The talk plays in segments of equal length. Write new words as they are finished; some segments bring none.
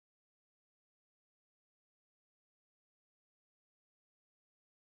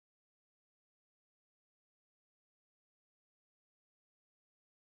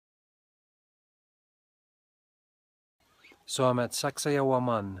So I'm at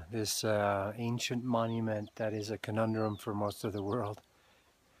Sacsayhuaman, this ancient monument that is a conundrum for most of the world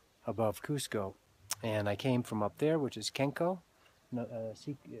above Cusco. And I came from up there, which is Kenko,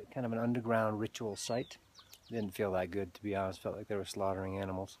 kind of an underground ritual site. Didn't feel that good, to be honest. Felt like they were slaughtering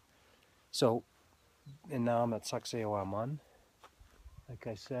animals. So, and now I'm at Sacsayhuaman, like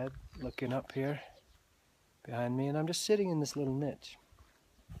I said, looking up here behind me, and I'm just sitting in this little niche.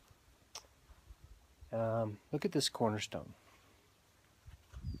 Look at this cornerstone.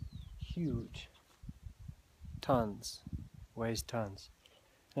 Huge. Tons. Weighs tons.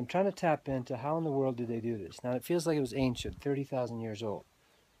 I'm trying to tap into how in the world did they do this. Now it feels like it was ancient, 30,000 years old.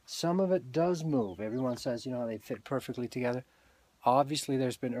 Some of it does move. Everyone says, you know, they fit perfectly together. Obviously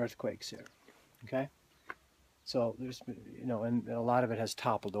there's been earthquakes here. Okay? So there's been, you know, and a lot of it has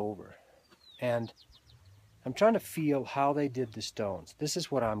toppled over. And I'm trying to feel how they did the stones. This is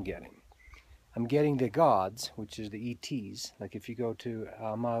what I'm getting. I'm getting the gods, which is the ETs. Like if you go to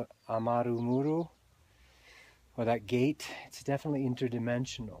Amarumuru, or that gate, it's definitely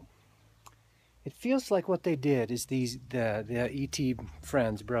interdimensional. It feels like what they did is the ET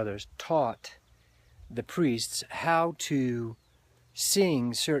friends, brothers, taught the priests how to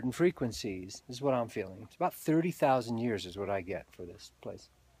sing certain frequencies. This is what I'm feeling. It's about 30,000 years is what I get for this place.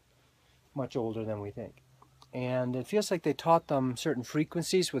 Much older than we think. And it feels like they taught them certain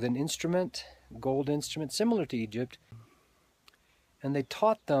frequencies with an instrument, gold instrument, similar to Egypt. And they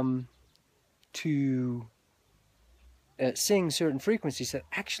taught them to sing certain frequencies that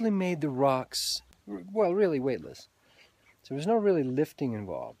actually made the rocks, well, really weightless. So there was no really lifting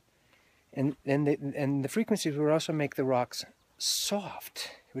involved. And the frequencies would also make the rocks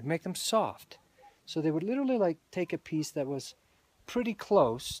soft. It would make them soft. So they would literally like take a piece that was pretty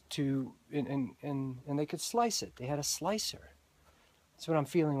close to, and they could slice it. They had a slicer. That's what I'm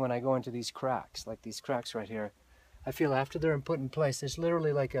feeling when I go into these cracks, like these cracks right here. I feel after they're put in place, there's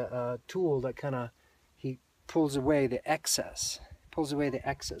literally like a tool that kind of, he pulls away the excess,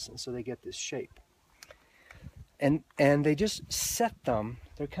 and so they get this shape. And they just set them.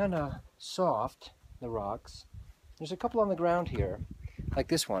 They're kind of soft, the rocks. There's a couple on the ground here, like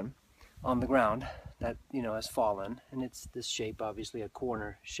this one on the ground that, you know, has fallen, and it's this shape, obviously a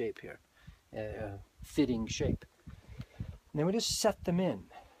corner shape here, a fitting shape. And then we just set them in.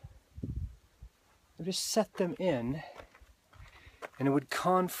 We just set them in, and it would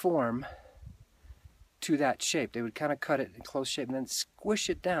conform to that shape. They would kind of cut it in close shape and then squish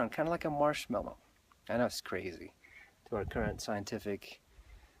it down, kind of like a marshmallow. I know it's crazy to our current scientific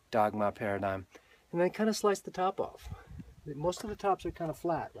dogma paradigm. And they kind of slice the top off. Most of the tops are kind of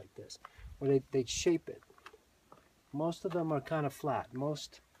flat like this, or they'd shape it. Most of them are kind of flat.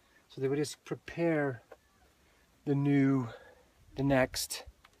 So they would just prepare the next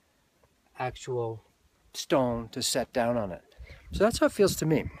actual stone to set down on it. So that's how it feels to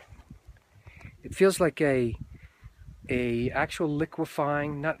me. It feels like a actual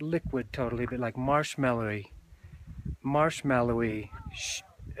liquefying, not liquid totally, but like marshmallowy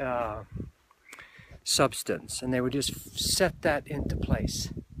substance. And they would just set that into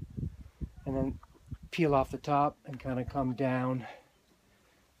place. And then peel off the top and kind of come down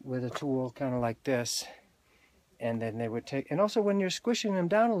with a tool kind of like this. And then they would take, and also when you're squishing them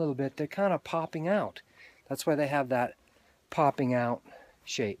down a little bit, they're kind of popping out. That's why they have that popping out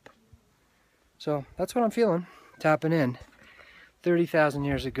shape. So that's what I'm feeling, tapping in. 30,000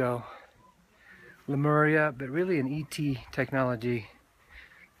 years ago, Lemuria, but really an ET technology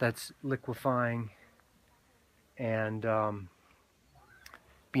that's liquefying and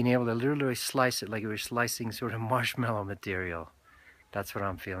being able to literally slice it like you were slicing sort of marshmallow material. That's what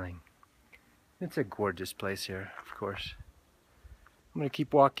I'm feeling. It's a gorgeous place here, of course. I'm gonna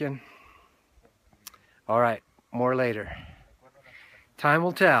keep walking. All right, more later. Time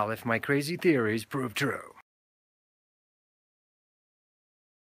will tell if my crazy theories prove true.